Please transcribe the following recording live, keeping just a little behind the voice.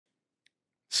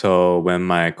So when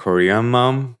my Korean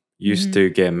mom used Mhm. to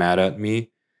get mad at me,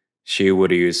 she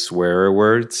would use swear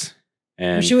words.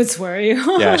 And She would swear at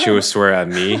you. yeah, she would swear at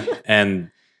me. And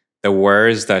the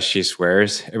words that she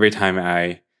swears, every time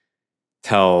I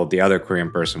tell the other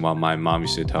Korean person what my mom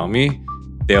used to tell me,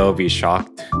 they'll be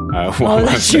shocked. Oh,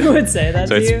 that she would say that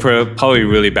So to it's you? probably a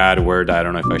really bad word. I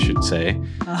don't know if I should say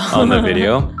on the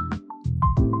video.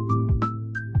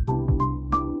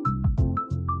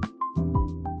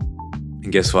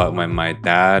 And guess what? When my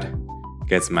dad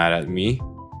gets mad at me,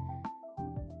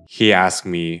 he asks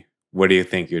me, what do you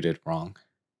think you did wrong?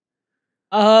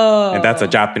 Oh. And that's a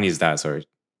Japanese dad, sorry.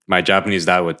 My Japanese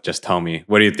dad would just tell me,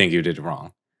 what do you think you did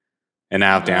wrong? And I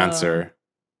have to answer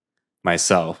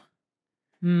myself.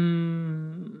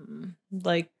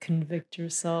 Like convict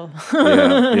yourself.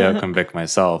 yeah, convict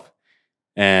myself.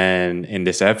 And in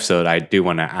this episode, I do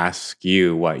want to ask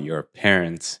you what your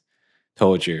parents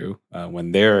told you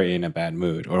when they're in a bad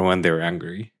mood or when they're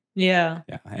angry. Yeah.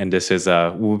 And this is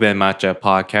a UbeMatcha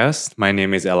Podcast. My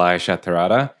name is Elisha.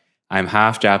 I'm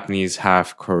half Japanese,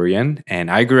 half Korean,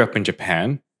 and I grew up in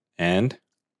Japan. And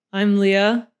I'm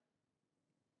Leah.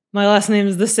 My last name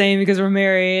is the same because we're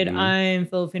married. I'm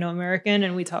Filipino American,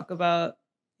 and we talk about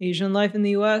Asian life in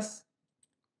the US.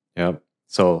 Yep.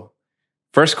 So,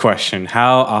 first question,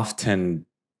 how often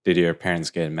did your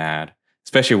parents get mad?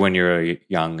 Especially when you were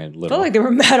young and little. I felt like they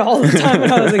were mad all the time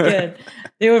when I was a kid.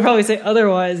 They would probably say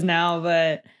otherwise now,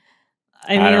 but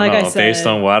I mean, don't like know. I said, based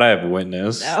on what I've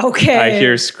witnessed, okay, I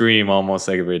hear scream almost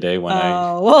every day when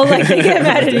well, like they get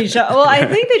mad at each other. Well, I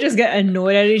think they just get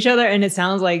annoyed at each other, and it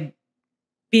sounds like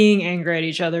being angry at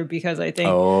each other because I think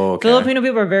Filipino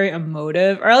people are very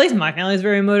emotive, or at least my family is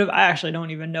very emotive. I actually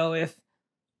don't even know if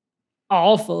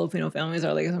all Filipino families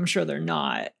are like this. I'm sure they're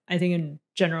not. I think in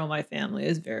general, my family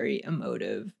is very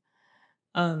emotive.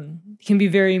 Can be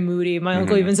very moody. My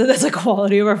uncle even said that's a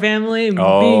quality of our family, being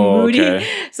moody. Okay.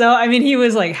 So, I mean, he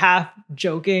was like half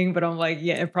joking, but I'm like,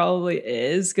 yeah, it probably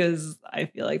is because I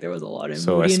feel like there was a lot of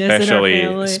moodiness in our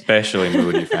family. Especially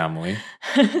moody family.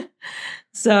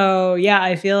 So, yeah,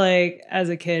 I feel like as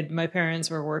a kid, my parents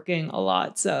were working a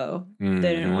lot, so they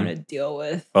didn't want to deal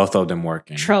with both of them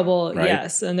working trouble. Right?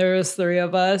 Yes, and there was 3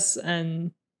 of us,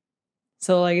 and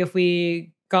so like if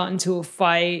we got into a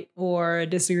fight or a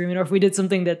disagreement, or if we did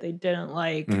something that they didn't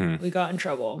like, we got in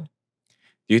trouble.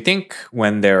 Do you think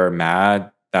when they're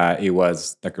mad that it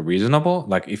was like reasonable?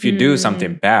 Like if you do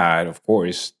something bad, of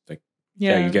course, like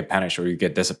you get punished or you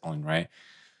get disciplined, right?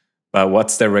 But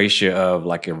what's the ratio of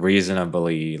like a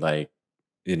reasonably like,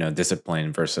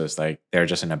 discipline versus like they're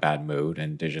just in a bad mood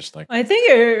and they're just like, I think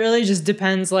it really just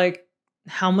depends like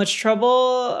how much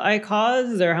trouble I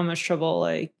caused or how much trouble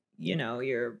like,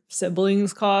 your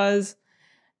siblings cause.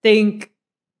 Think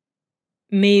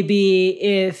maybe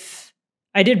if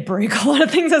I did break a lot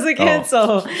of things as a kid.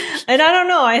 So, and I don't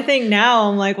know, I think now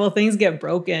I'm like, well, things get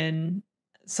broken.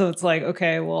 So it's like,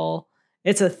 okay, well,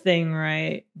 it's a thing,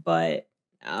 right? But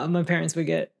my parents would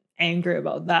get angry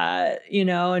about that,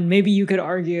 and maybe you could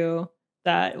argue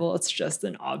that, well, it's just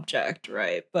an object,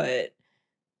 right? But,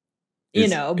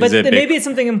 maybe it's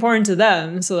something important to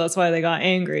them. So that's why they got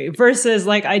angry versus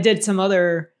like I did some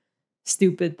other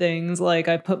stupid things. Like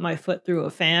I put my foot through a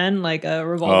fan, like a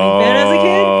revolving fan as a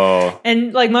kid.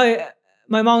 And like my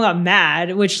mom got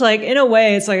mad, which like in a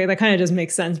way it's like that kind of just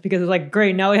makes sense because it's like,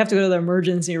 great, now we have to go to the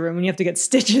emergency room and you have to get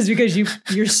stitches because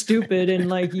you're stupid and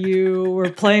like you were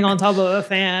playing on top of a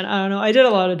fan. I don't know. I did a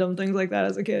lot of dumb things like that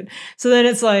as a kid. So then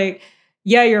it's like,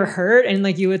 yeah, you're hurt. And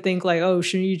like you would think like, oh,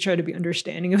 shouldn't you try to be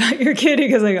understanding about your kid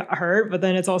because they got hurt? But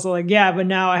then it's also like, yeah, but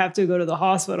now I have to go to the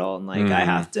hospital and like I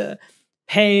have to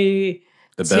pay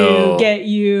to get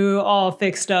you all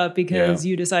fixed up because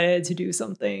you decided to do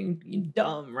something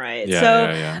dumb, right?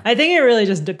 I think it really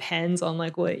just depends on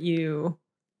like what you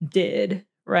did,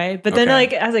 right? But then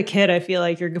like as a kid, I feel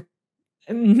like you're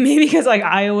maybe because like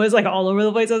I was like all over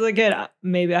the place as a kid,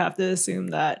 maybe I have to assume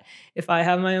that if I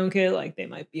have my own kid, like they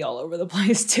might be all over the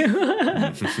place too.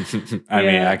 I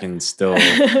mean, I can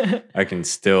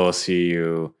still see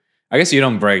you. I guess you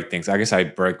don't break things. I guess I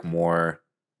break more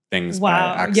things by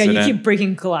accident. Yeah, you keep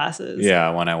breaking glasses. Yeah,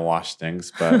 when I wash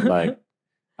things. But like,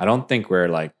 I don't think we're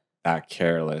like that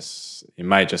careless. It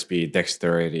might just be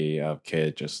dexterity of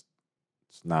kid, just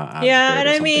it's not as yeah, good and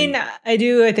or I something.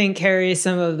 mean, I think carry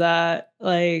some of that.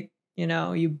 Like,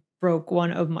 you broke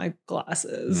one of my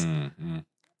glasses.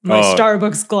 My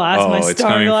Starbucks glass, it's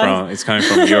coming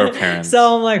from your parents.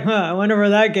 So I'm like, I wonder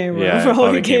where that came from. Yeah,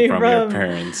 probably came from your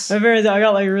parents. My parents, I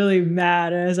got like really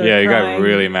mad. And I started you crying. got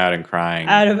really mad and crying.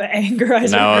 Out of anger,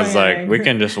 and I was like, we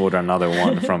can just order another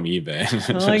one from eBay.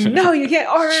 I'm like, no, you can't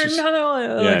order another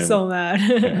one. I'm like so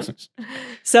mad.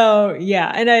 So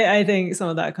yeah, and I think some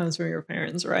of that comes from your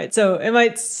parents, right? So it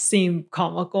might seem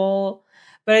comical,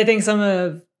 but I think some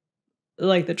of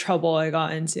like the trouble I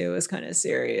got into was kind of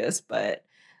serious. But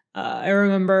I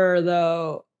remember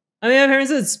though, I mean, my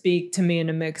parents would speak to me in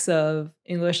a mix of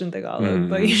English and Tagalog,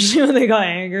 but usually when they got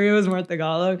angry, it was more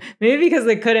Tagalog. Maybe because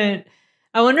they couldn't.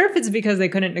 I wonder if it's because they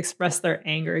couldn't express their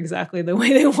anger exactly the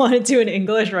way they wanted to in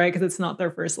English, right? Because it's not their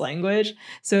first language.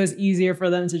 So it's easier for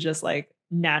them to just like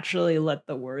naturally let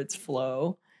the words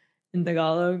flow in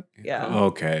Tagalog. Yeah.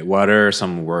 Okay. What are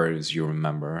some words you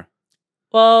remember?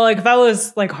 Well, like if I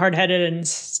was like hard-headed and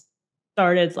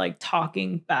started like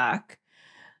talking back,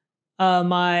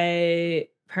 my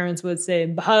parents would say,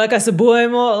 "Bahala ka sa buhay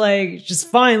mo," like just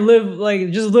fine,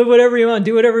 just live whatever you want,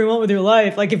 do whatever you want with your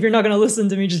life. Like if you're not gonna listen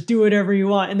to me, just do whatever you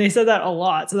want. And they said that a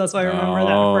lot, so that's why I remember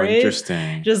that phrase.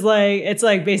 Interesting. Just like it's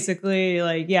like basically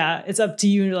like yeah, it's up to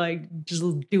you to like just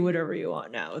do whatever you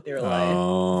want now with your life.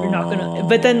 You're not gonna.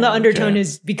 But then the undertone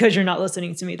is because you're not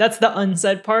listening to me. That's the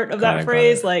unsaid part of that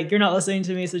phrase. Like you're not listening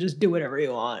to me, so just do whatever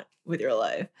you want with your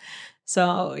life.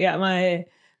 So yeah, my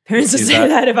parents would say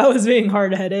that if I was being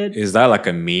hard-headed. Is that like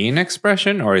a mean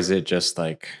expression or is it just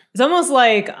like... It's almost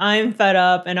like I'm fed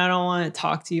up and I don't want to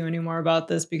talk to you anymore about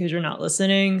this because you're not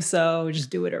listening. So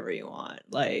just do whatever you want.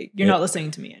 Like you're not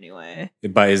listening to me anyway.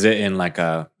 But is it in like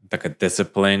a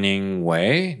disciplining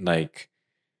way?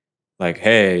 Like,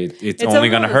 hey, it's only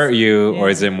gonna hurt you, or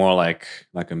is it more like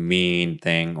a mean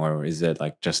thing, or is it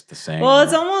like just the same? Well,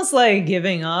 it's almost like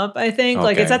giving up, I think. Okay.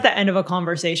 Like it's at the end of a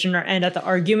conversation or end at the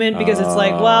argument because it's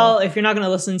like, well, if you're not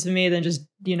gonna listen to me, then just,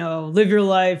 live your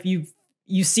life.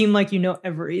 You seem like you know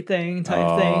everything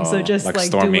type thing. So just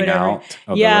like do whatever.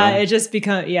 Out it just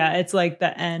becomes it's like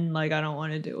the end, like I don't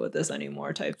want to deal with this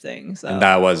anymore type thing. So and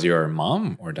that was your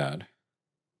mom or dad?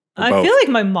 I feel like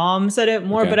my mom said it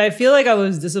more, but I feel like I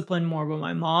was disciplined more by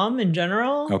my mom in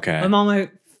general. Okay. My mom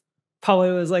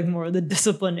probably was like more the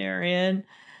disciplinarian.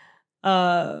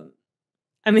 I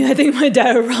mean, I think my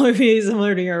dad would probably be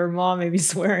similar to your mom, maybe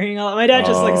swearing a lot. My dad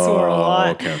just like swore a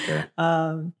lot.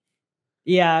 Okay.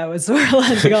 Yeah, I would swear a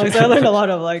lot in Tagalog. So I learned a lot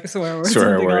of like swear words.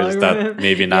 Swear words that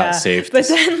maybe not safe. But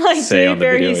then like say on the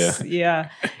video,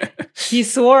 he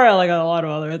swore like a lot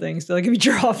of other things. So like if you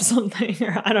drop something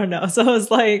or I don't know. So it was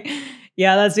like,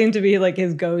 that seemed to be like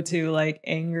his go-to like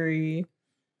angry.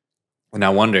 And I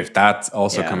wonder if that's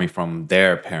also coming from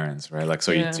their parents, right? Like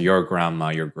so to your grandma,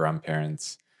 your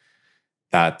grandparents,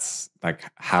 that's like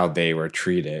how they were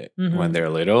treated when they're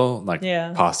little. Like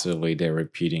possibly they're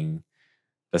repeating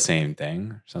the same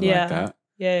thing or something like that.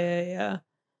 Yeah.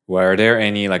 Were there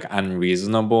any like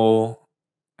unreasonable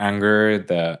anger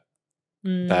that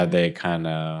they kind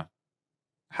of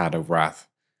had a wrath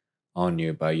on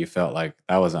you, but you felt like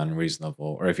that was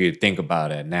unreasonable? Or if you think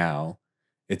about it now,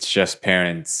 it's just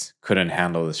parents couldn't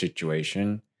handle the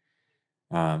situation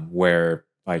where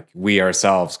like we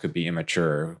ourselves could be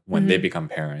immature when they become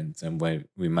parents, and when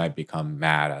we might become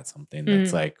mad at something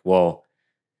that's like, well,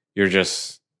 you're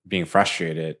just being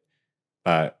frustrated,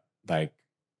 but like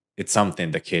it's something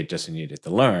the kid just needed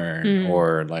to learn,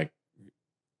 or like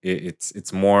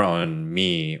it's more on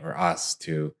me or us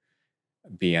to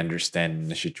be understanding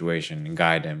the situation and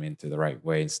guide them into the right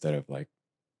way instead of like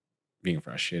being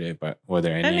frustrated. But were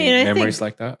there any memories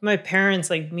like that? My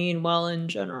parents like mean well in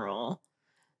general,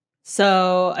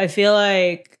 so I feel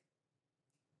like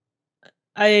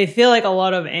a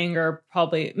lot of anger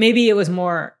probably maybe it was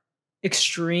more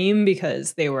extreme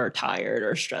because they were tired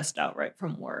or stressed out right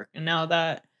from work. And now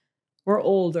that we're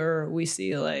older, we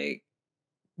see like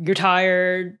you're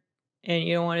tired and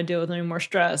you don't want to deal with any more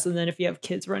stress. And then if you have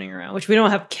kids running around, which we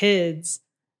don't have kids,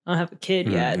 I don't have a kid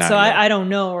yet. So I don't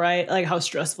know, right? Like how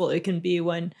stressful it can be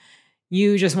when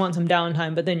you just want some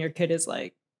downtime, but then your kid is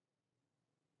like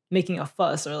making a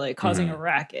fuss or like causing a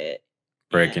racket.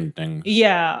 Breaking things.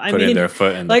 Yeah. I putting mean, their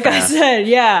foot in the like fan. I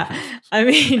said, I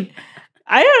mean,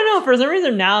 I don't know. For some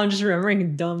reason now I'm just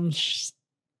remembering dumb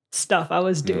stuff I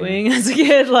was doing as a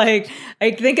kid. Like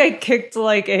I think I kicked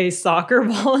like a soccer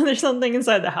ball or something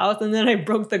inside the house, and then I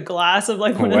broke the glass of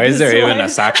like one of the Why is there even a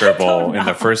slides. soccer ball in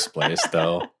the first place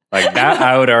though? Like that,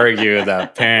 I would argue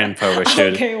that parent probably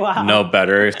should know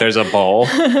better. If there's a ball,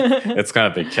 it's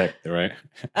gonna be kicked, right?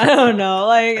 I don't know.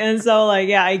 Like, and so like,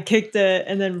 I kicked it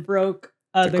and then broke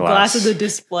the glass of the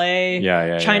display,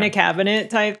 China cabinet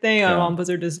type thing. My mom puts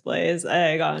her displays.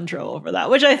 I got in trouble for that,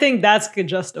 which I think that's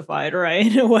justified, right?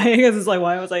 In a way, because it's like,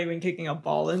 why was I even kicking a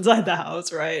ball inside the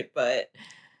house, right? But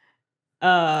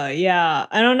I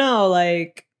don't know.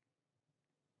 Like,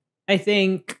 I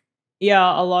think,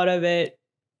 a lot of it.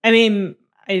 I mean,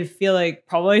 I feel like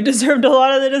probably deserved a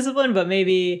lot of the discipline, but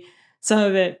maybe some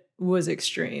of it was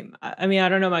extreme. I mean, I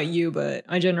don't know about you, but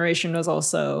my generation was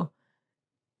also,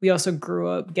 we also grew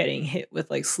up getting hit with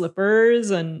like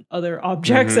slippers and other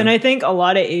objects. And I think a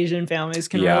lot of Asian families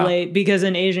can relate, because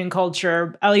in Asian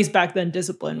culture, at least back then,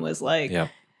 discipline was like,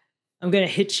 I'm going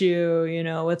to hit you, you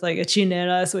know, with like a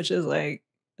chinelas, which is like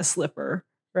a slipper,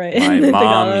 right? My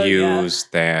mom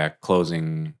used the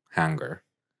closing hanger.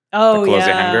 Oh, the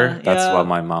closing hanger. That's what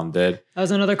my mom did. That was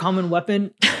another common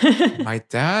weapon. My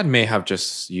dad may have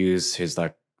just used his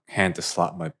like hand to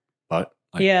slap my butt.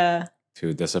 Like,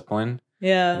 to discipline.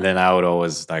 Yeah. And then I would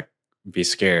always like be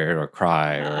scared or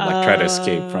cry or like try to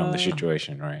escape from the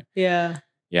situation, right? Yeah.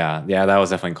 Yeah. Yeah. That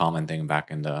was definitely a common thing back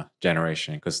in the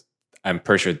generation, because I'm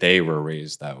pretty sure they were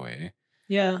raised that way.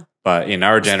 Yeah. But in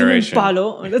our generation,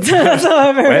 palo. That's how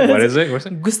I've heard. What is it? What's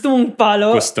it? Gusto mong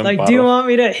palo. Like, palo. Do you want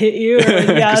me to hit you? Like,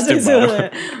 yeah.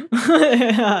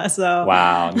 So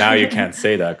wow. Now you can't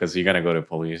say that because you're gonna go to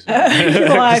police.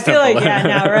 Well, I feel like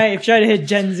now, right? If you try to hit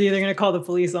Gen Z, they're gonna call the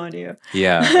police on you.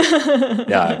 Yeah.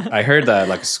 Yeah. I heard that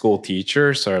like school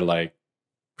teachers are like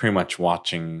pretty much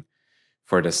watching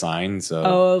for the signs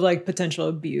of like potential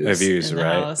abuse,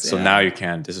 right? House, so now you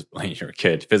can't discipline your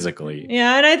kid physically.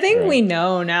 Yeah, and I think we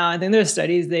know now. I think there's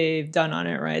studies they've done on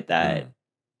it, right? That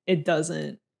it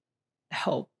doesn't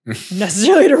help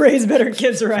necessarily to raise better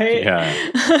kids, right?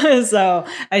 Yeah. So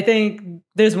I think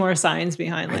there's more science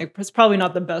behind like it's probably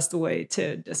not the best way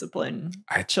to discipline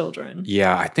children.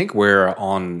 Yeah, I think we're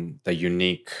on the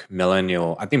unique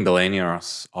millennial. I think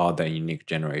millennials are the unique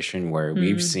generation where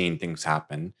we've seen things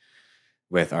happen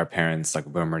with our parents, like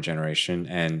boomer generation,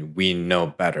 and we know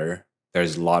better.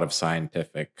 There's a lot of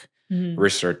scientific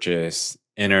researches.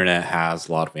 Internet has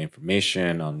a lot of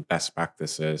information on best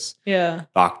practices. Yeah.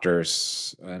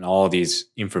 Doctors and all these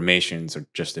informations are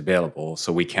just available.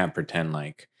 So we can't pretend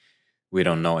like we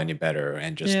don't know any better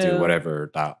and just do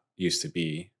whatever that used to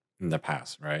be in the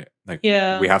past, right? Like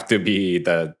we have to be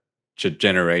the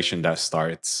generation that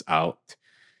starts out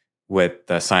with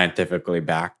the scientifically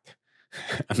backed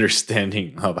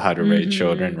understanding of how to raise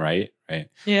children, right?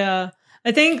 Yeah.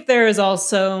 I think there is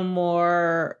also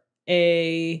more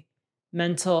a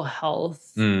mental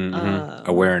health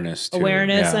awareness too.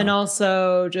 And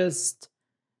also just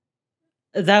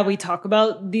that we talk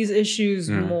about these issues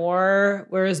more,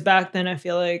 whereas back then I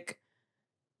feel like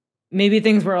maybe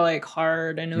things were like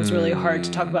hard and it was really hard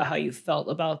to talk about how you felt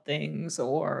about things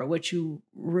or what you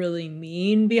really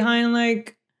mean behind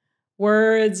like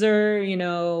words or, you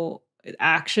know,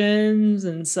 actions.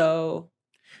 And so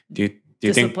do you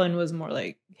discipline was more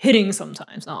like hitting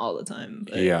sometimes, not all the time.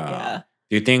 But yeah.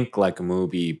 Do you think like a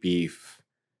movie Beef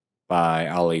by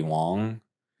Ali Wong,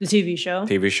 the TV show?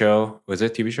 Was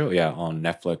it TV show? Yeah, on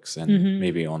Netflix and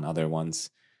maybe on other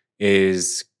ones,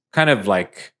 is kind of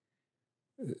like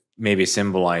maybe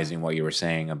symbolizing what you were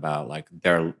saying about like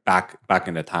there back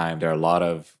in the time, there are a lot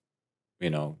of, you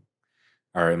know,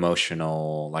 our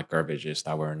emotional like garbages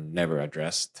that were never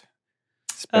addressed.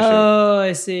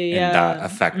 I see. And that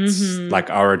affects like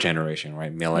our generation,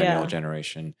 right? Millennial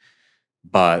generation.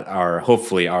 But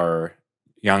hopefully our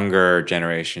younger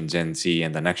generation, Gen Z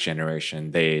and the next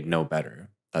generation, they know better,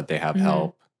 that they have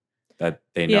help, that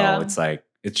they know it's like,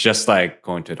 it's just like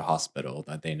going to the hospital,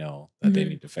 that they know that they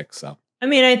need to fix up. I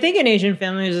mean, I think in Asian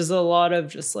families, there's a lot of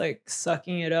just like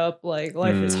sucking it up. Like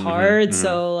life is hard.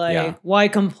 So like, why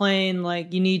complain?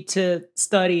 Like you need to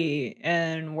study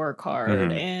and work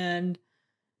hard and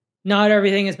not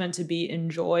everything is meant to be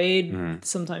enjoyed.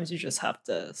 Sometimes you just have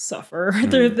to suffer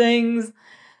through things.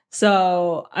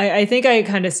 So I think I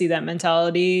kind of see that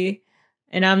mentality.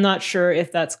 And I'm not sure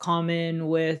if that's common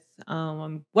with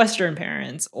Western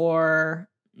parents or,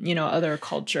 you know, other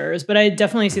cultures. But I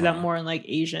definitely see that more in like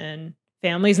Asian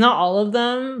families. Not all of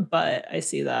them, but I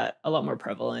see that a lot more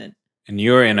prevalent. And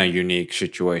you're in a unique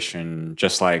situation,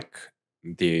 just like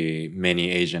the many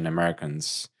Asian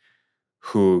Americans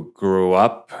who grew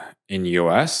up in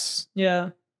US,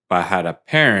 but had a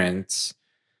parents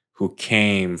who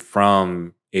came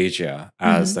from Asia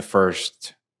as the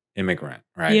first immigrant,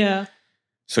 right? Yeah.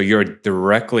 So you're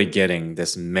directly getting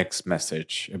this mixed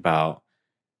message about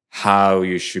how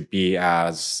you should be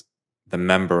as the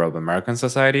member of American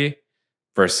society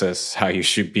versus how you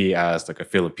should be as like a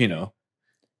Filipino.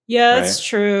 Yeah, that's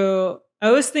true.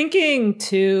 I was thinking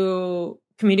too,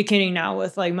 communicating now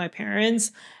with like my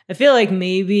parents, I feel like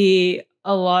maybe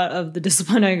a lot of the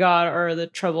discipline I got or the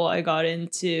trouble I got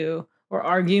into or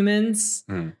arguments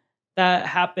that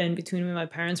happened between me and my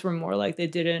parents were more like they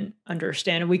didn't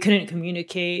understand. We couldn't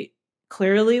communicate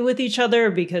clearly with each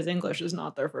other because English is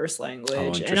not their first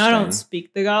language. And I don't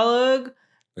speak Tagalog.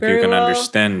 very you can well.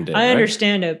 understand it. I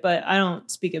understand it, but I don't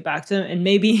speak it back to them. And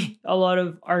maybe a lot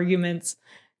of arguments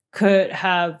could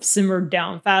have simmered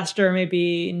down faster,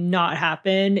 maybe not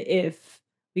happen if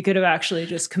we could have actually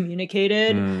just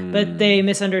communicated. But they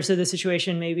misunderstood the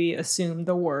situation, maybe assumed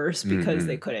the worst because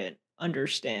they couldn't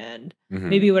understand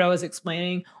maybe what I was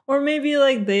explaining. Or maybe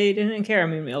like they didn't care. I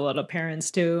mean, a lot of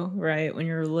parents too, right? When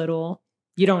you're little,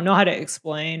 you don't know how to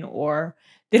explain, or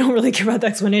they don't really care about the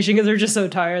explanation because they're just so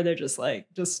tired. They're just like,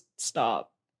 just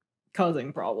stop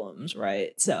causing problems,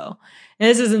 right? So, and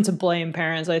this isn't to blame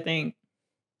parents. I think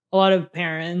a lot of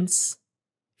parents,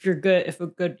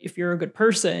 if you're a good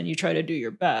person, you try to do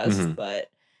your best, but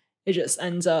it just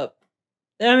ends up,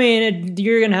 I mean,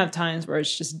 you're going to have times where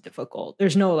it's just difficult.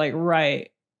 There's no like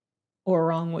right or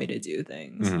wrong way to do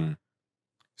things.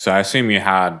 So I assume you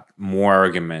had more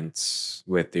arguments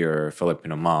with your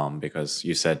Filipino mom because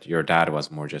you said your dad was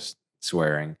more just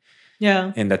swearing.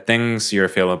 Yeah. And the things your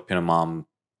Filipino mom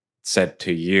said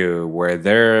to you, were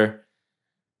there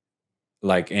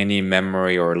like any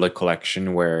memory or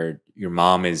recollection where your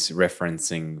mom is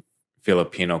referencing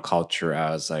Filipino culture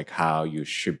as like how you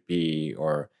should be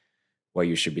or what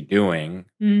you should be doing,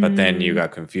 but then you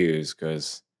got confused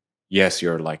because yes,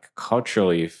 you're like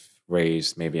culturally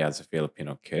raised maybe as a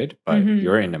Filipino kid, but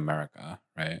you're in America,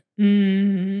 right?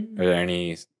 Are there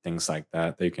any things like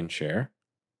that you can share?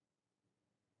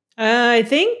 I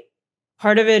think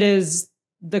part of it is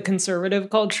the conservative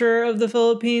culture of the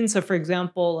Philippines. So, for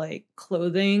example, like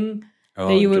clothing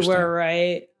that you would wear,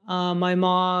 right? My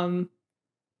mom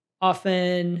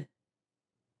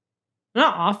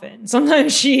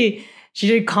sometimes she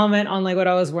did comment on like what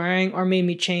I was wearing or made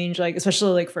me change, like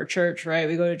especially like for church, right?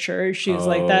 We go to church. She was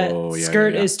like, that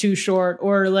skirt is too short,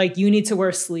 or like you need to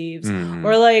wear sleeves,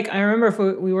 or like I remember if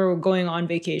we were going on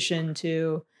vacation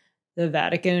to the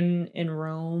Vatican in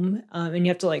Rome, and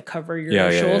you have to like cover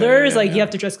your shoulders, you have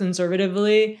to dress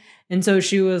conservatively. And so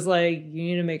she was like, you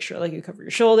need to make sure like you cover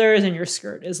your shoulders and your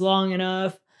skirt is long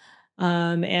enough.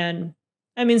 And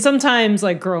I mean, sometimes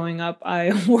like growing up,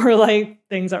 I wore like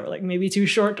things that were like maybe too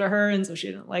short to her, and so she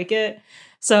didn't like it.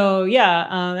 So yeah,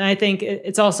 and I think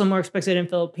it's also more expected in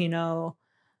Filipino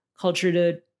culture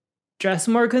to dress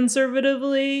more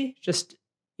conservatively, just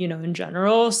in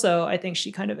general. So I think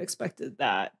she kind of expected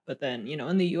that. But then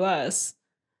in the U.S.,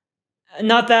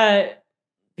 not that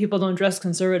people don't dress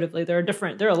conservatively. There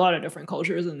are a lot of different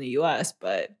cultures in the U.S.,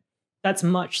 but that's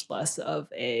much less of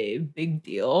a big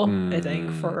deal, I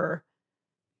think, for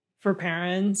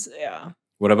parents. Yeah.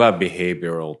 What about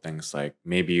behavioral things like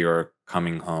maybe you're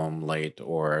coming home late,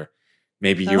 or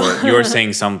maybe you're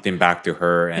saying something back to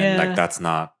her and like that's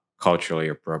not culturally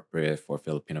appropriate for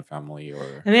Filipino family?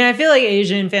 Or I mean, I feel like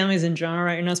Asian families in general,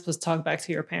 right? You're not supposed to talk back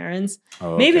to your parents.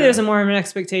 Maybe there's a more of an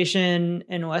expectation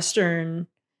in Western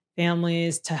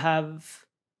families to have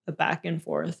a back and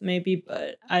forth, maybe,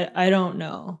 but I don't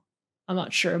know. I'm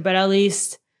not sure, but at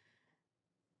least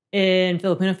in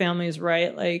Filipino families,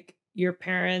 right? Like your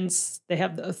parents, they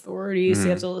have the authority, so you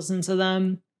have to listen to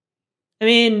them. I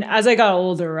mean, as I got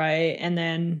older, right? And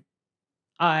then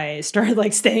I started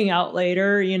like staying out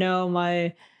later,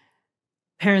 my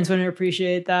parents wouldn't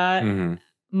appreciate that.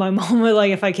 My mom would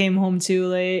like, if I came home too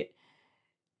late,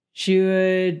 she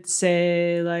would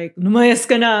say like, lumayas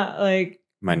ka na, like,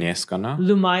 Manias ka na?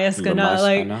 Lumayas ka na,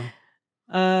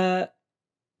 like,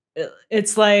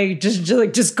 it's like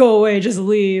just go away, just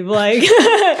leave. Like,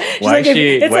 why is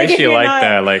she like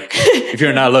that? Like, if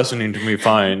you're not listening to me,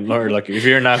 fine. Or like, if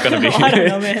you're not gonna be, I don't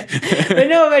know, man.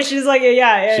 But she's like,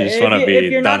 yeah. She just wanna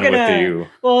be done with you.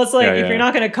 Well, it's like if you're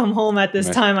not gonna come home at this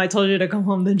time, I told you to come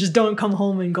home. Then just don't come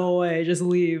home and go away. Just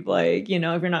leave. Like,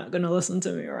 if you're not gonna listen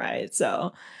to me, right?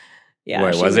 So, yeah.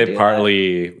 Wait, was it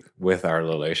partly with our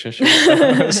relationship?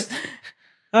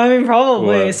 I mean,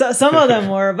 probably. So, some of them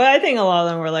were, but I think a lot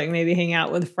of them were like maybe hang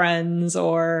out with friends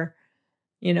or,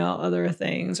 other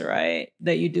things, right?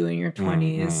 That you do in your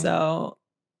 20s. So,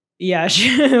 yeah,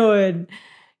 she would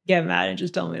get mad and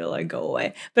just tell me to like go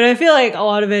away. But I feel like a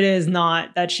lot of it is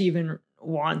not that she even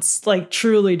wants, like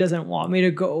truly doesn't want me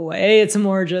to go away. It's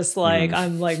more just like,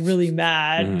 I'm like really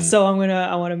mad. So I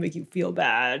want to make you feel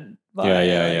bad.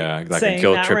 Yeah. Like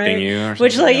guilt tripping you or something.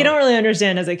 Which like you don't really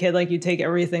understand as a kid. Like you take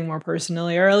everything more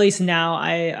personally, or at least now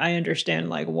I understand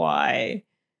like why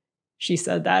she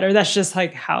said that, or that's just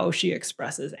like how she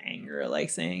expresses anger, like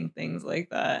saying things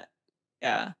like that.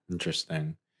 Yeah.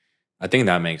 Interesting. I think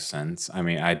that makes sense. I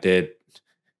mean, I did,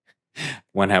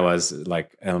 when I was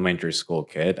like elementary school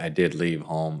kid, I did leave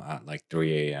home at like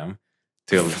 3 a.m.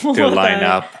 to line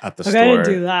up at the store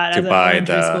to buy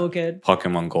the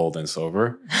Pokemon Gold and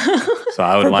Silver. So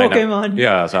I would line up.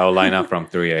 Yeah, so I would line up from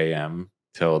 3 a.m.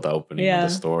 till the opening of the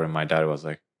store, and my dad was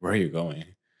like, "Where are you going?"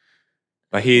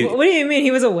 But what do you mean?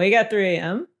 He was awake at 3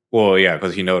 a.m.? Well, yeah,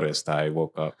 because he noticed I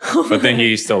woke up, but then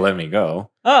he still let me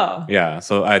go. Oh, yeah.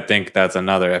 So I think that's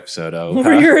another episode of.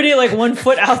 Were you already like 1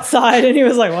 foot outside, and he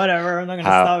was like, "Whatever, I'm not gonna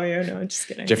stop you." No, I'm just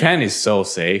kidding. Japan is so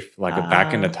safe. Like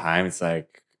back in the time, it's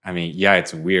like, I mean, yeah,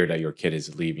 it's weird that your kid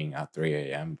is leaving at 3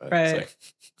 a.m. But it's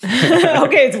like,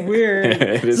 okay, it's weird.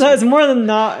 It's more than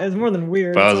not. It's more than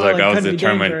weird. But I was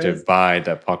determined to buy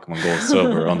that Pokemon Gold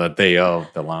Silver on the day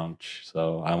of the launch,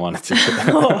 so I wanted to.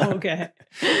 Oh, okay.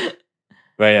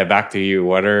 But yeah, back to you.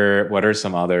 What are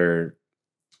some other?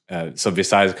 So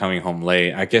besides coming home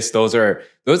late, I guess those are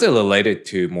related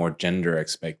to more gender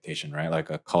expectation, right? Like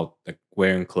like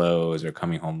wearing clothes or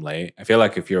coming home late. I feel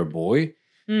like if you're a boy,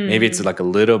 maybe it's like a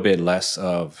little bit less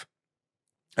of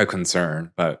a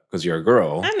concern, but because you're a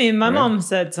girl. I mean, my mom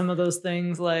said some of those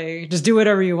things, like just do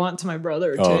whatever you want to my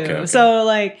brother too. Okay. So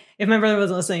like, if my brother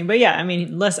wasn't listening, but yeah, I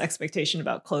mean, less expectation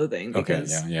about clothing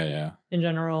because yeah. In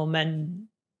general, men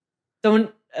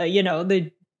don't,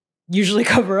 they usually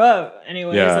cover up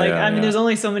anyways. I mean, there's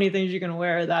only so many things you can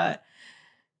wear that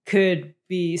could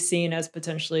be seen as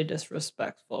potentially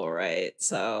disrespectful, right?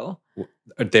 So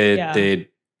did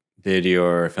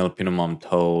your Filipino mom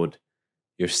told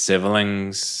your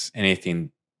siblings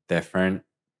anything different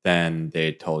than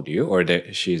they told you, or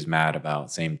she's mad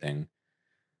about same thing?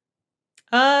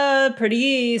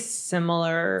 Pretty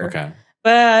similar. Okay.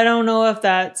 But I don't know if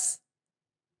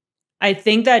I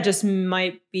think that just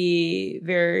might be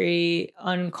very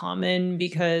uncommon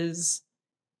because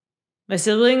my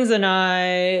siblings and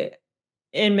I,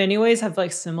 in many ways, have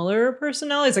like similar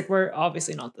personalities. Like we're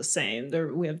obviously not the same.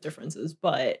 We have differences,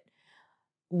 but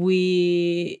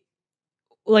we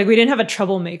didn't have a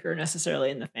troublemaker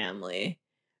necessarily in the family,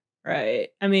 right?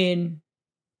 I mean,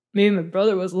 maybe my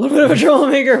brother was a little bit of a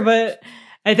troublemaker, but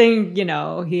I think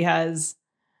he has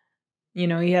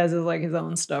like his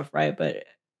own stuff, right? But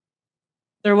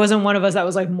there wasn't one of us that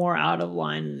was like more out of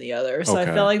line than the other. So I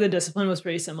felt like the discipline was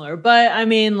pretty similar. But I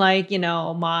mean, like,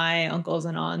 my uncles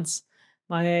and aunts,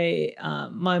 my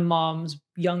mom's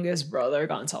youngest brother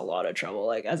got into a lot of trouble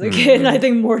like as a kid. And I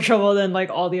think more trouble than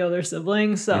like all the other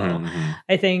siblings. So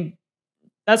I think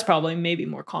that's probably maybe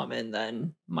more common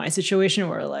than my situation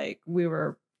where like we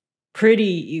were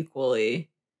pretty equally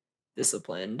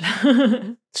disciplined.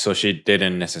 So she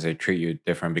didn't necessarily treat you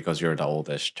different because you're the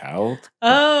oldest child?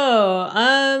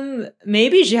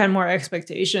 Maybe she had more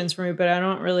expectations for me, but I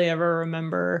don't really ever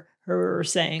remember her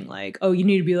saying like, "Oh, you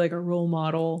need to be like a role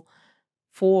model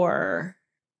for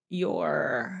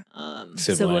your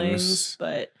siblings."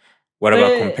 But what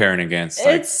about comparing against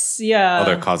like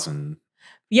other cousin?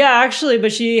 Yeah, actually,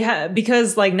 but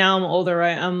because like now I'm older,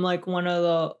 right? I'm like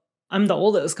I'm the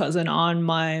oldest cousin on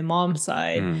my mom's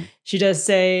side. She does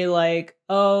say like,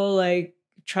 "Oh, like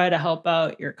try to help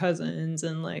out your cousins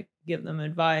and like give them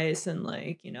advice and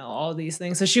like, all these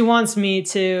things." So she wants me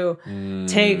to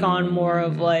take on more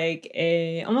of like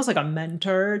almost like a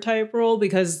mentor type role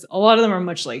because a lot of them are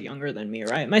much like younger than me,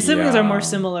 right? My siblings are more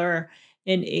similar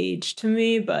in age to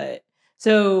me, but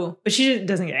she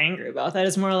doesn't get angry about that.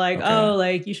 It's more like, "Oh,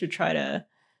 like you should try to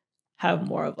have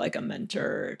more of like a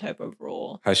mentor type of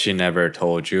role." Has she never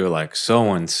told you like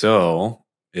so and so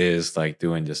is like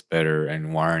doing this better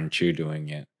and why aren't you doing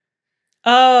it?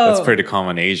 Oh, that's pretty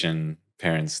common Asian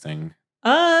parents thing.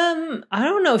 I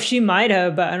don't know if she might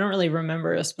have, but I don't really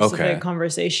remember a specific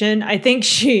conversation. I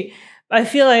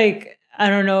feel like, I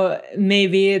don't know,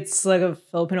 maybe it's like a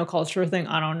Filipino culture thing.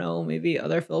 I don't know. Maybe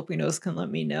other Filipinos can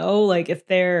let me know. Like if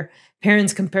their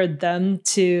parents compared them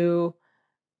to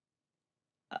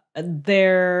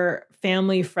their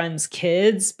family friends'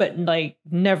 kids, but like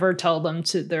never tell them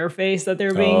to their face that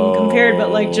they're being compared, but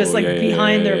like just like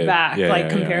behind their back,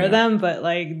 compare them, but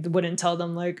like wouldn't tell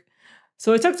them like,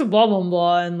 "So I talked to blah blah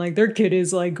blah, and like their kid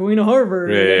is like going to Harvard.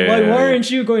 Why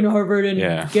aren't you going to Harvard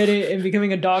and get it and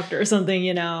becoming a doctor or something?"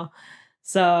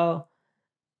 So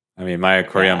I mean, my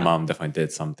Korean mom definitely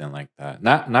did something like that.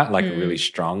 Not like really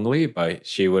strongly, but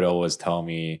she would always tell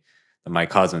me that my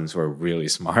cousins were really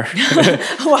smart.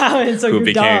 Wow, and so who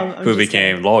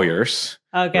became lawyers.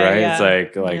 Okay, right? Yeah.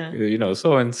 It's like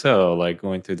so and so like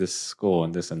going to this school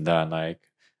and this and that. Like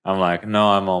I'm like,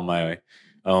 no, I'm on my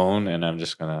own and I'm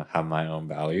just gonna have my own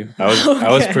value. I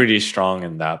was pretty strong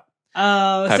in that.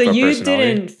 Oh, so you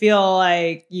didn't feel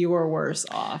like you were worse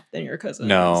off than your cousins?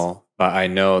 No, but I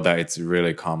know that it's a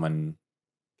really common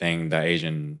thing that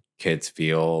Asian kids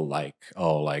feel like,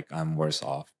 oh, like I'm worse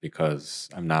off because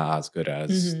I'm not as good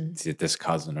as this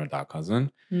cousin or that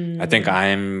cousin. I think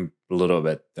I'm a little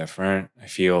bit different. I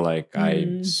feel like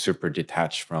I'm super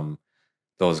detached from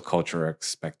those cultural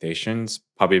expectations,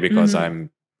 probably because I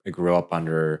grew up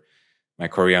under my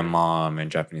Korean mom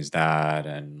and Japanese dad,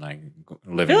 and like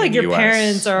living I feel like in your US,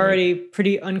 parents are right? already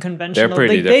pretty unconventional. They're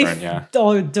pretty different, yeah.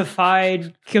 All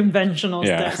defied conventional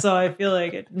Yeah. stuff. So I feel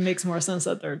like it makes more sense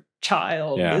that their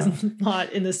child is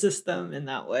not in the system in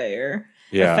that way or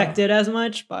affected as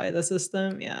much by the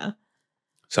system. Yeah.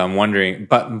 So I'm wondering,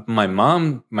 but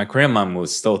my Korean mom would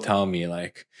still tell me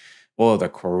like, well, the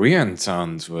Korean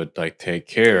sons would like take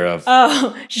care of.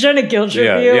 Oh, she's trying to guilt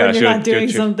trip you when you're not doing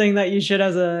something that you should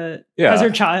as your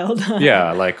child.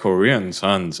 Yeah, like Korean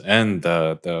sons and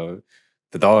the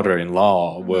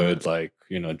daughter-in-law would like,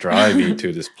 drive you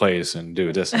to this place and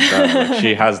do this and that. Like,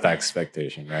 she has that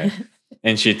expectation, right?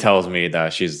 And she tells me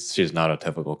that she's not a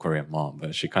typical Korean mom,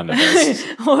 but she kind of does.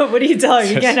 What do you tell her?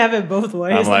 You can't have it both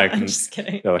ways. I'm like, I'm just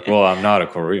kidding. They're like, well, I'm not a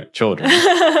Korean children.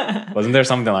 Wasn't there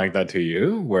something like that to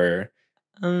you where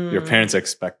your parents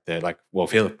expected, like, well,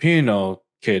 Filipino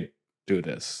kid do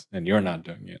this and you're not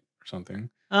doing it or something?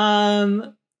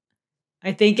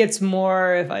 I think it's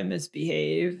more if I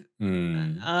misbehave.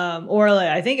 Or like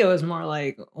I think it was more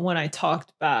like when I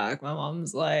talked back, my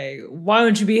mom's like, why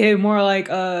don't you behave more like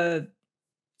a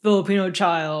Filipino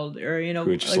child or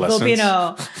like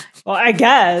Filipino? Well, I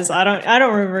guess I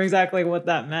don't remember exactly what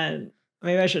that meant.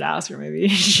 Maybe I should ask her. Maybe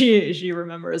she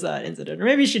remembers that incident, or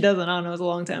maybe she doesn't. I don't know. It was a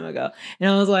long time ago,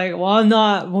 and I was like, "Well, I'm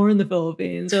not born in the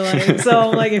Philippines." Or like, so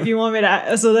like, if you want me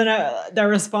to, so then that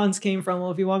response came from,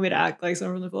 "Well, if you want me to act like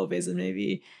someone from the Philippines, then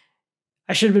maybe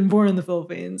I should have been born in the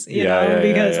Philippines,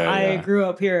 because I grew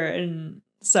up here, and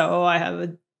so I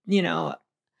have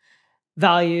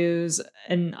values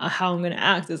and how I'm going to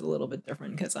act is a little bit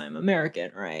different because I'm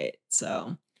American, right?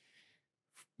 So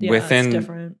yeah, it's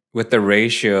different. With the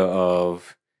ratio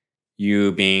of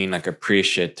you being like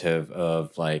appreciative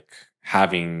of like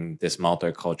having this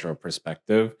multicultural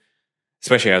perspective,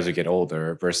 especially as you get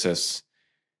older, versus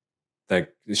the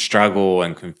struggle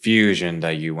and confusion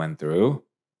that you went through,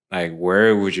 like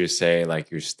where would you say like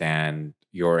you stand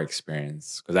your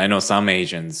experience? Because I know some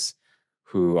Asians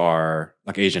who are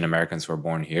like Asian Americans who are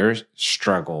born here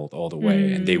struggled all the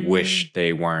way and they wish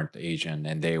they weren't Asian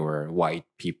and they were white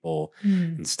people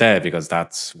instead, because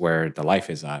that's where the life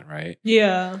is at, right?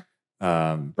 Yeah.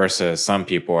 Versus some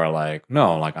people are like,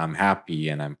 no, like I'm happy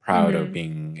and I'm proud of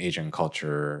being Asian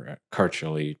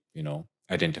culturally,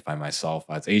 identify myself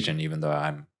as Asian, even though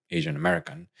I'm Asian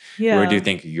American. Yeah. Where do you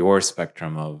think your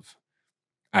spectrum of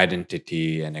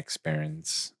identity and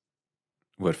experience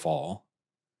would fall?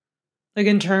 Like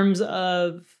in terms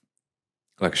of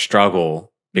like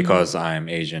struggle because I'm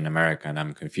Asian American,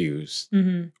 I'm confused,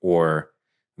 or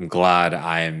I'm glad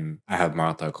I have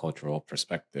multicultural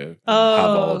perspective and have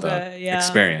all the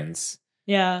experience.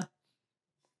 Yeah,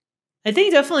 I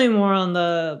think definitely more on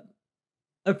the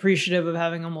appreciative of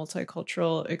having a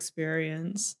multicultural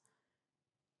experience.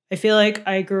 I feel like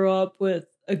I grew up with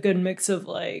a good mix of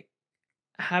like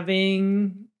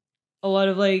having a lot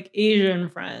of like Asian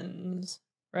friends,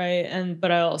 right?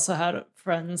 But I also had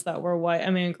friends that were white. I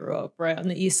mean, I grew up right on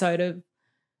the east side of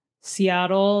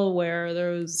Seattle where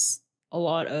there was a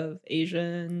lot of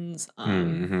Asians,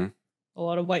 a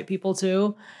lot of white people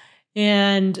too.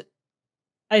 And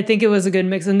I think it was a good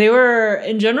mix. And they were,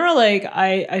 in general, like,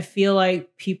 I feel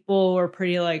like people were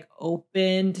pretty like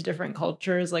open to different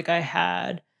cultures. Like I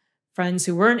had friends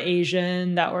who weren't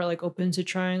Asian that were like open to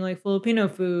trying like Filipino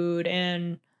food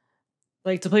and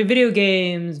like to play video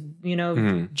games,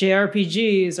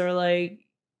 JRPGs, or like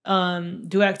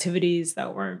do activities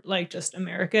that weren't like just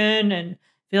American, and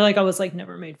feel like I was like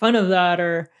never made fun of that,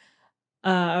 or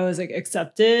I was like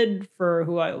accepted for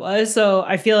who I was. So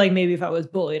I feel like maybe if I was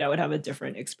bullied, I would have a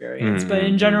different experience. But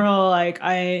in general, like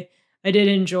I did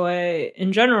enjoy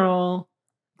in general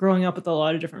growing up with a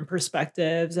lot of different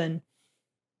perspectives and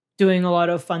doing a lot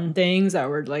of fun things that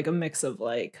were like a mix of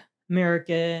like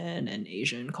American and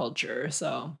Asian culture.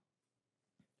 So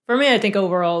for me, I think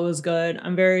overall it was good.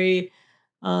 I'm very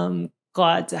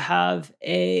glad to have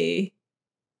a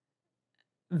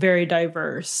very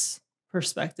diverse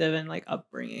perspective and like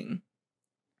upbringing.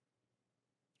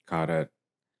 Got it.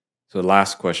 So the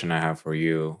last question I have for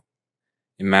you,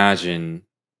 imagine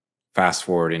fast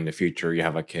forward in the future, you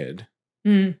have a kid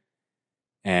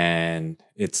and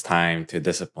it's time to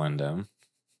discipline them.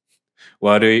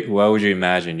 What would you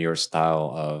imagine your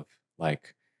style of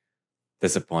like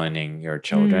disciplining your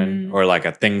children, or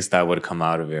like things that would come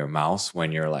out of your mouth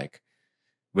when you're like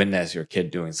witness your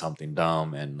kid doing something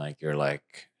dumb and like you're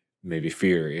like maybe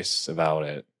furious about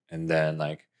it, and then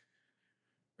like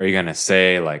are you gonna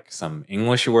say like some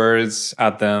English words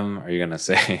at them? Are you gonna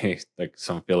say like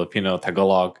some Filipino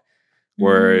Tagalog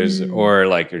Whereas, or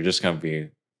like you're just gonna be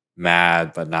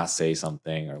mad but not say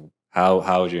something, or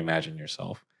how would you imagine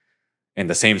yourself in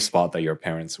the same spot that your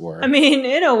parents were? I mean,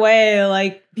 in a way,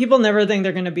 like people never think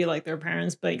they're gonna be like their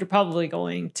parents, but you're probably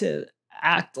going to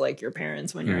act like your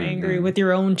parents when you're angry with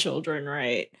your own children,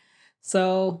 right?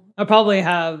 So I'll probably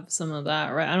have some of that,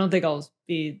 right? I don't think I'll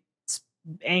be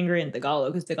angry in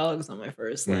Tagalog because Tagalog is not my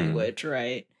first language,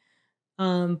 right?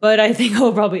 But I think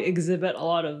I'll probably exhibit a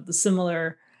lot of the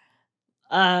similar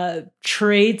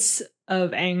traits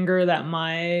of anger that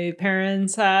my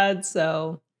parents had.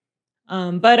 So,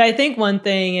 but I think one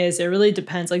thing is it really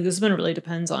depends. Like this one really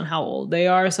depends on how old they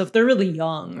are. So if they're really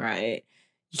young, right,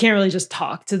 you can't really just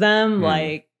talk to them.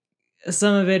 Like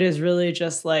some of it is really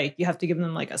just like you have to give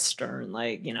them like a stern,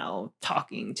 like, you know,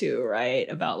 talking to, right,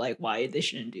 about like why they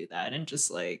shouldn't do that and just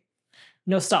like,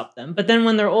 stop them. But then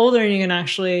when they're older and they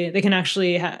can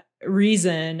actually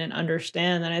reason and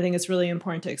understand, then I think it's really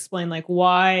important to explain like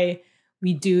why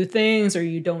we do things or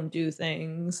you don't do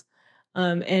things.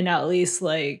 And at least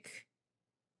like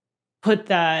put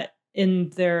that in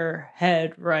their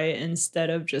head, right? Instead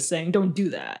of just saying, don't do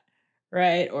that,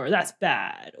 right? Or that's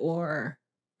bad, or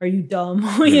are you dumb?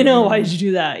 You know, why did you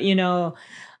do that? You know,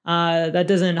 that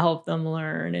doesn't help them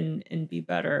learn and be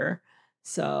better.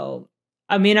 So,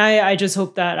 I mean, I just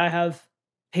hope that I have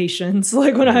patience,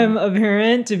 like when I'm a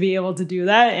parent, to be able to do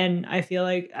that. And I feel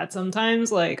like at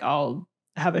sometimes, like I'll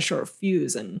have a short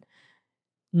fuse and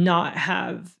not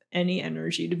have any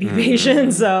energy to be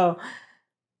patient. So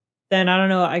then I don't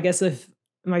know. I guess if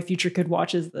my future kid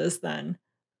watches this, then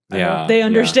I hope they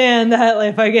understand that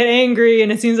like, if I get angry and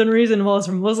it seems unreasonable, it's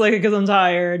most likely because I'm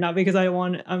tired, not because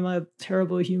I'm a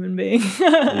terrible human being.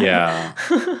 Yeah.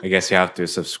 I guess you have to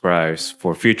subscribe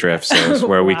for future episodes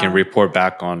where we can report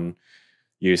back on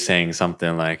you saying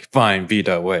something like, fine, be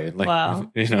that way. Like,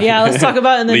 you know, yeah, let's talk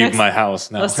about in the leave my house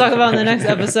now. Let's talk about in the next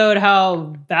episode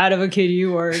how bad of a kid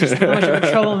you were, just how much of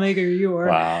a troublemaker you were.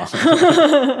 Wow.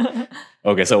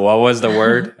 Okay, so what was the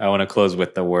word? I want to close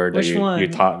with the word that you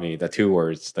taught me, the 2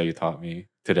 words that you taught me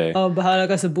today. Oh, bahala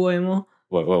ka sa buhay mo.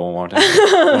 What, one more time?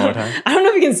 One more time? I don't know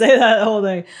if you can say that whole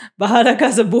thing. Bahala ka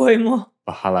sa buhay mo.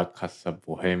 Bahala ka sa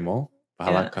buhay mo?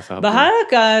 Bahala ka sa buhay mo? Bahala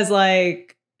ka is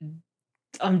like,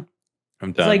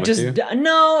 I'm done like, with just you?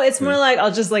 No, it's more like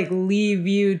I'll just like leave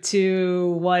you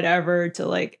to whatever, to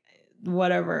like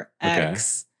whatever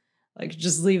X. Okay. Like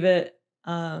just leave it.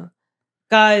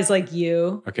 Guys like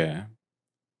you. Okay.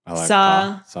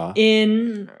 Sa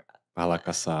in Bahala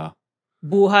ka sa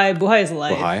buhay. Buhay is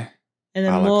life. Buhay. And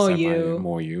then mo you.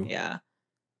 More you. Yeah.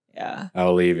 Yeah.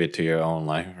 I'll leave it to your own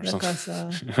life or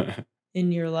something.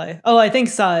 In your life. Oh, I think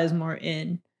sa is more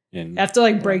in. I have to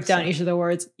like break down each of the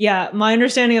words. Yeah, my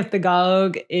understanding of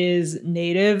Tagalog is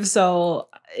native, so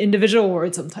individual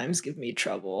words sometimes give me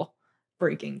trouble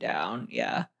breaking down.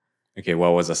 Yeah. Okay,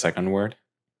 what was the second word?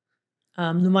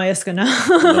 Lumayas ka na.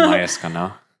 Lumayas ka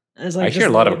na. Like, I hear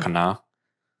a lot of kana.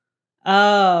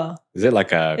 Oh. Is it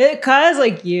like a... Ka is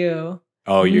like you.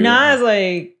 Oh, you. Na is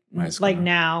like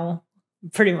now.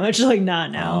 Pretty much like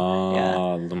not now. Oh, yeah.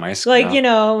 Lumayas like, ka. you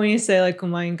know, when you say like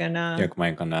kumain ka na. Yeah,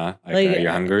 kumain ka na. Like, are you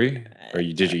hungry? Or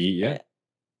did you eat yet?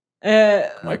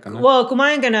 Kumain ka na? Well,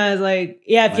 kumain ka na is like,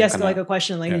 yeah, if you ask like a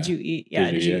question, like, did you eat?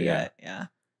 Yeah, did you eat yet? Yeah.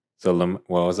 So,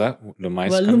 what was that?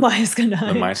 Lumayas ka na? Lumayas ka na.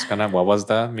 Lumayas ka na. What was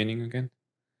that meaning again?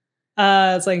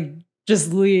 It's like,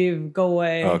 just leave, go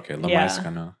away. Okay, lumayas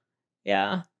ka na.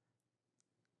 Yeah.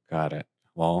 Got it.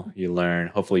 Well,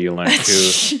 hopefully you learn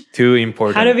two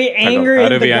important... How to be angry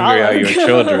at your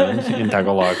children in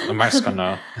Tagalog. Lumayas ka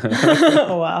na.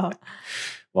 Oh, wow.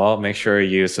 Well, make sure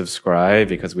you subscribe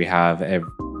because we have an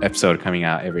episode coming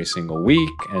out every single week.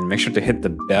 And make sure to hit the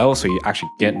bell so you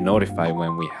actually get notified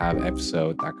when we have an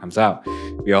episode that comes out.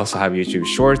 We also have YouTube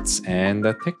Shorts and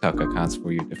the TikTok accounts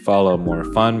for you to follow more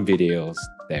fun videos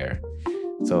there.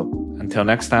 So until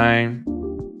next time,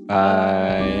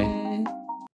 bye.